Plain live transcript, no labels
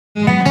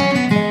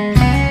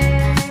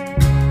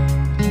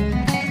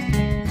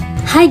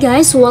Hi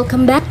guys,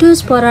 welcome back to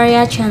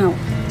Spotaria channel.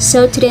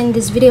 So today in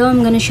this video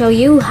I'm gonna show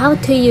you how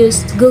to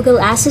use Google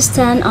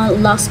Assistant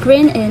on lock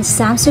screen in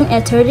Samsung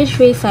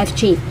A33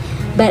 5G.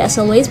 But as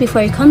always,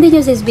 before you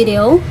continue this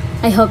video,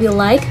 I hope you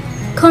like,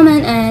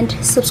 comment and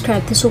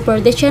subscribe to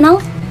support the channel,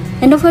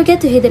 and don't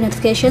forget to hit the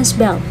notifications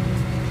bell.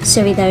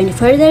 So without any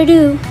further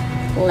ado,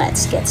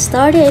 let's get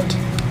started.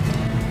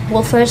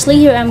 Well, firstly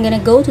here I'm gonna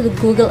go to the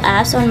Google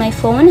apps on my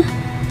phone.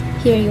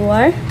 Here you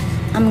are.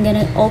 I'm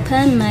gonna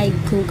open my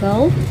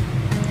Google.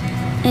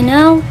 And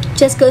now,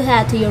 just go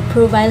ahead to your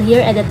profile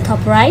here at the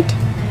top right.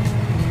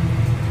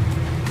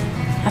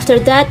 After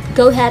that,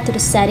 go ahead to the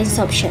settings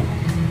option.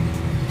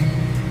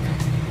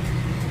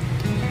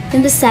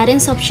 In the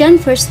settings option,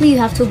 firstly you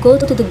have to go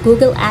to the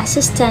Google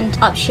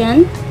Assistant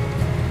option.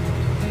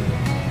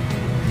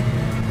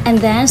 And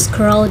then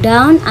scroll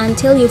down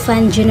until you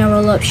find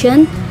general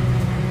option.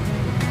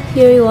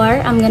 Here you are,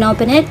 I'm gonna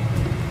open it.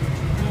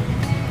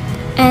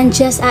 And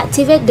just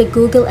activate the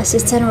Google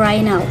Assistant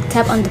right now.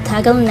 Tap on the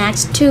toggle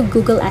next to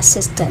Google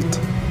Assistant.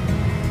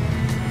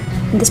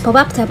 In this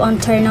pop-up, tap on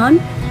turn on.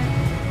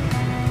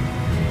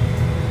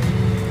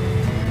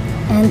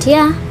 And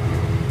yeah,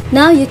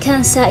 now you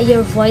can set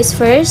your voice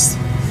first.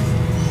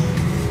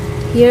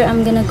 Here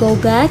I'm gonna go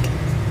back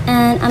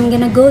and I'm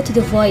gonna go to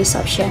the voice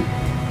option.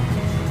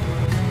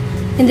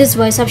 In this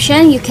voice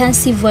option, you can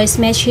see voice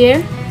match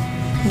here.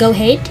 Go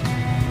ahead.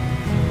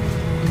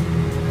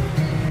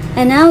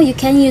 And now you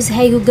can use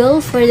Hey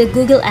Google for the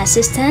Google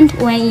Assistant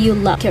when you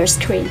lock your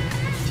screen.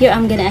 Here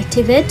I'm gonna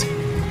activate.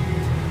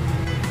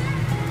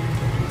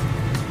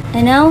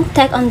 And now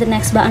tap on the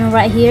next button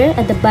right here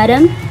at the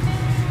bottom.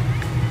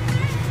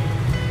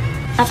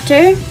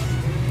 After,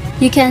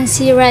 you can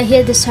see right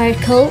here the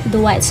circle,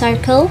 the white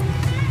circle.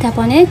 Tap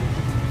on it.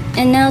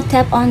 And now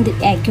tap on the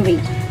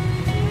agree.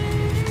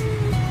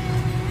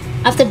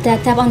 After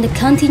that, tap on the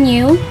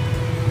continue.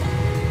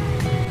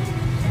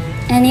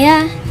 And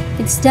yeah,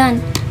 it's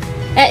done.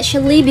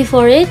 Actually,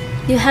 before it,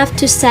 you have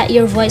to set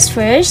your voice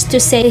first to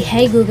say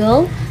Hey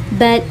Google,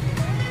 but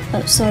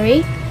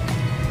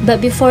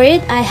before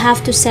it, I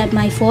have to set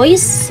my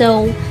voice.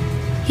 So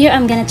here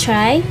I'm gonna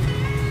try.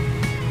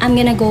 I'm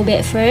gonna go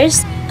back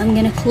first. I'm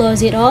gonna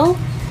close it all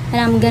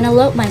and I'm gonna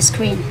lock my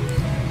screen.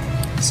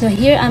 So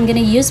here I'm gonna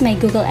use my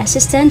Google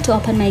Assistant to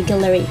open my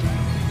gallery.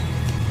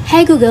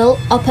 Hey Google,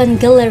 open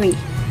gallery.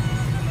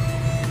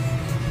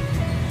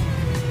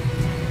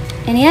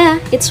 And yeah,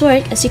 it's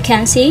worked as you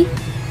can see.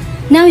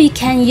 Now you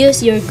can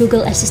use your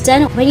Google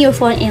Assistant when your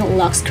phone in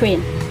lock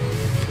screen.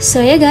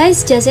 So yeah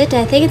guys, just it.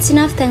 I think it's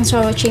enough. Thanks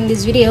for watching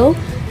this video.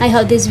 I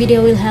hope this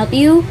video will help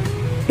you.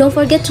 Don't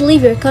forget to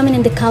leave your comment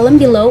in the column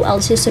below.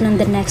 I'll see you soon on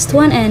the next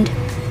one and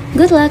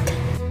good luck!